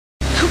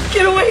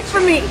Get away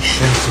from me.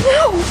 Fancy.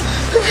 No.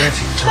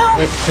 Fancy.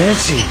 No.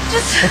 Fancy.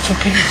 Just... It's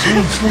okay. It's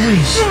me. It's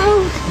Louise.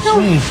 No. It's No.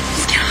 me.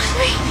 Just get off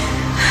me.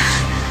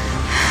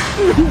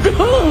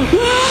 No.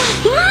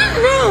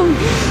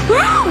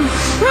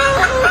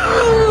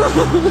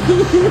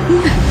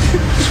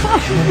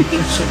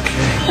 It's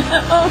okay.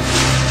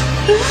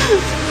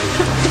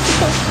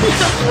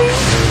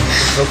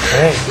 It's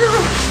okay.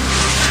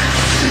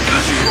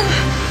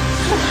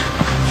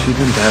 She's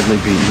been badly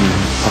beaten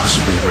and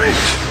possibly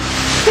raped.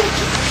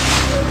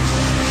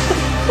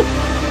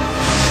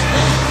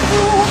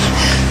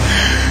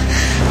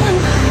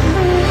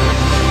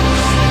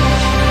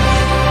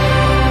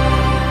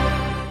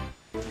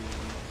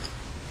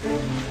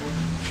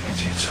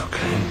 Fancy, it's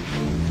okay.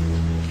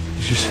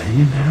 You're just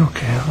hanging there,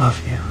 okay? I love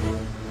you.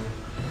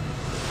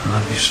 I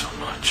love you so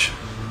much.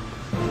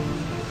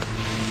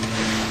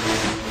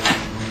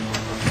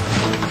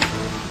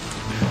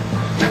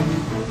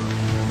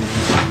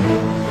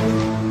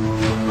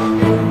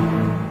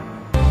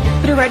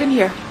 Put her right in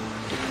here.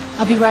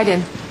 I'll be right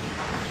in.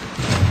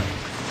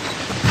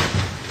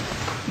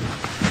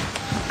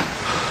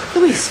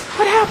 Louise,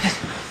 what happened?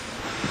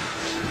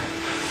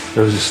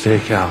 There was a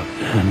stakeout,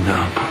 and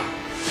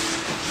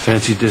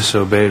Fancy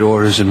disobeyed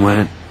orders and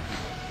went.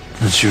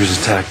 And she was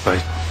attacked by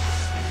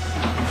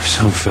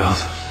some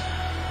filth.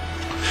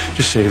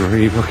 Just save her,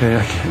 Eve, okay?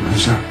 I can't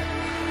lose her.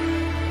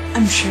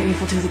 I'm sure Eve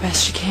will do the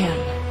best she can.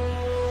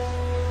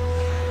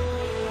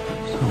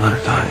 Don't let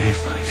her die, Eve,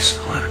 please.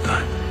 Don't let her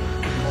die.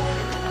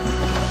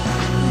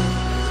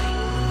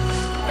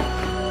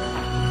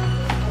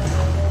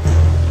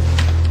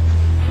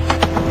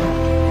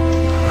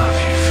 I love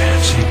you,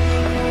 Fancy.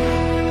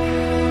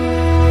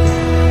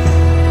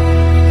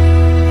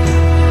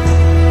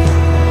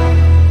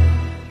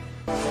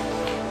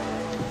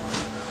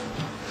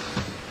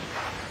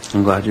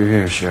 I'm glad you're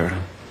here,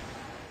 Sheridan.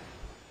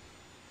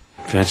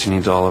 Fancy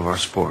needs all of our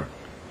support.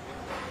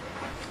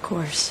 Of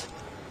course.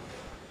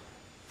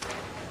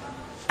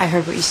 I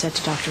heard what you said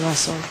to Dr.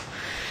 Russell,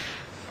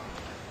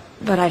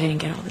 but I didn't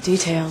get all the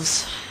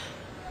details.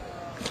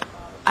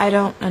 I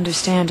don't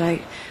understand. I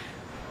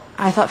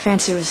thought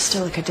Fancy was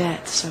still a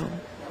cadet, so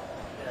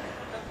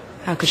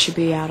how could she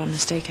be out on a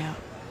stakeout?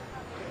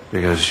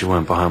 Because she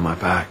went behind my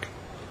back.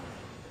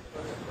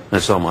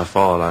 It's all my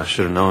fault. I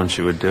should have known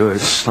she would do it.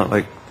 It's not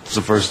like it's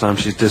the first time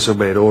she's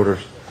disobeyed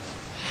orders.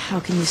 How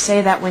can you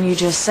say that when you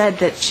just said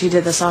that she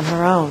did this on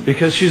her own?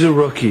 Because she's a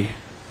rookie.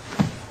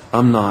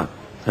 I'm not,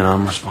 and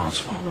I'm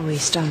responsible.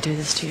 Louise, don't do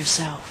this to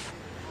yourself.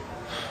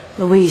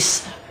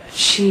 Louise,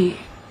 she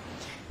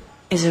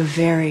is a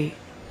very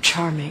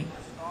charming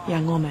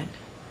young woman.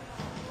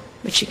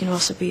 But she can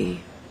also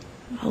be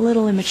a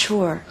little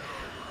immature.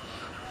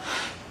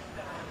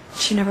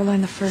 She never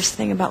learned the first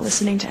thing about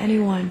listening to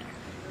anyone.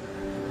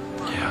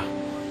 Yeah.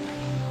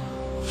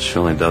 She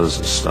only does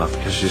this stuff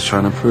because she's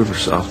trying to prove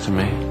herself to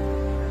me.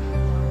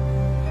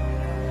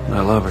 And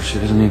I love her. She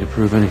doesn't need to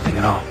prove anything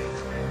at all.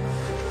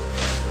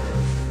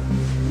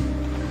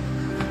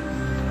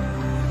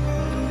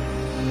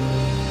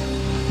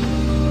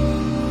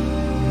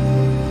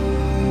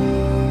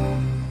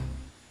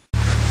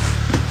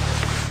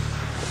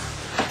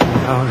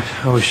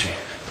 How is she?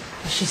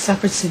 She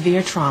suffered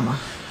severe trauma.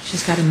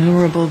 She's got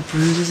innumerable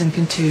bruises and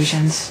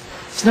contusions.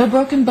 There's no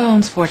broken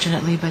bones,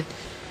 fortunately, but...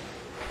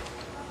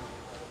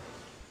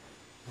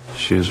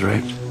 She was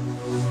raped?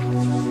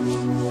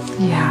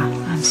 Yeah,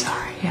 I'm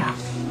sorry, yeah.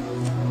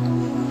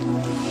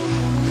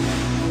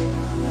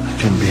 It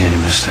couldn't be any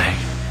mistake.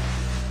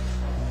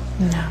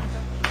 No.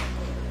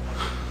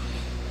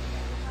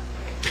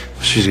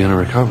 She's gonna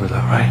recover, though,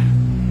 right?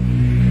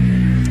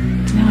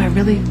 No, I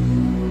really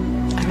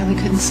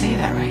couldn't say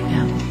that right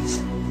now, Louise.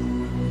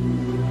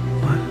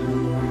 What?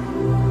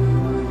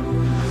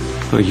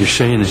 Well, you're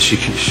saying that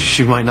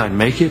she might not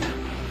make it?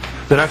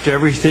 That after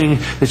everything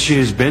that she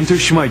has been through,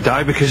 she might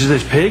die because of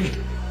this pig?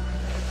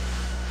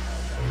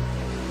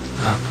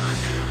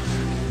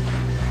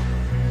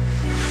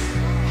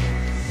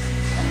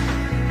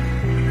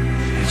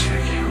 Fancy,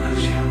 I can't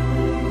lose you.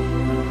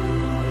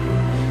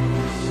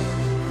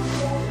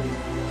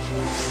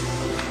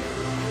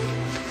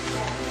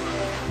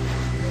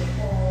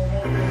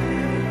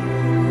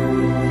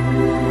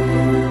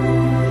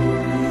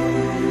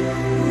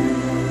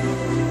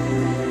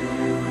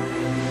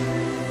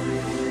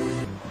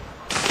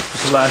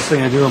 The last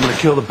thing I do, I'm gonna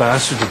kill the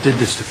bastard that did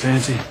this to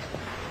Fancy.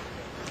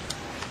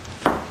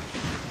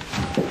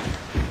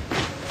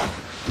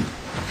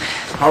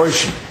 How is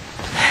she?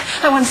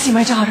 I want to see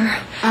my daughter.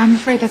 I'm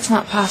afraid that's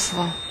not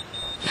possible.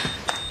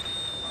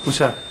 What's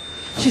that?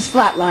 She's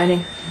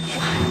flatlining.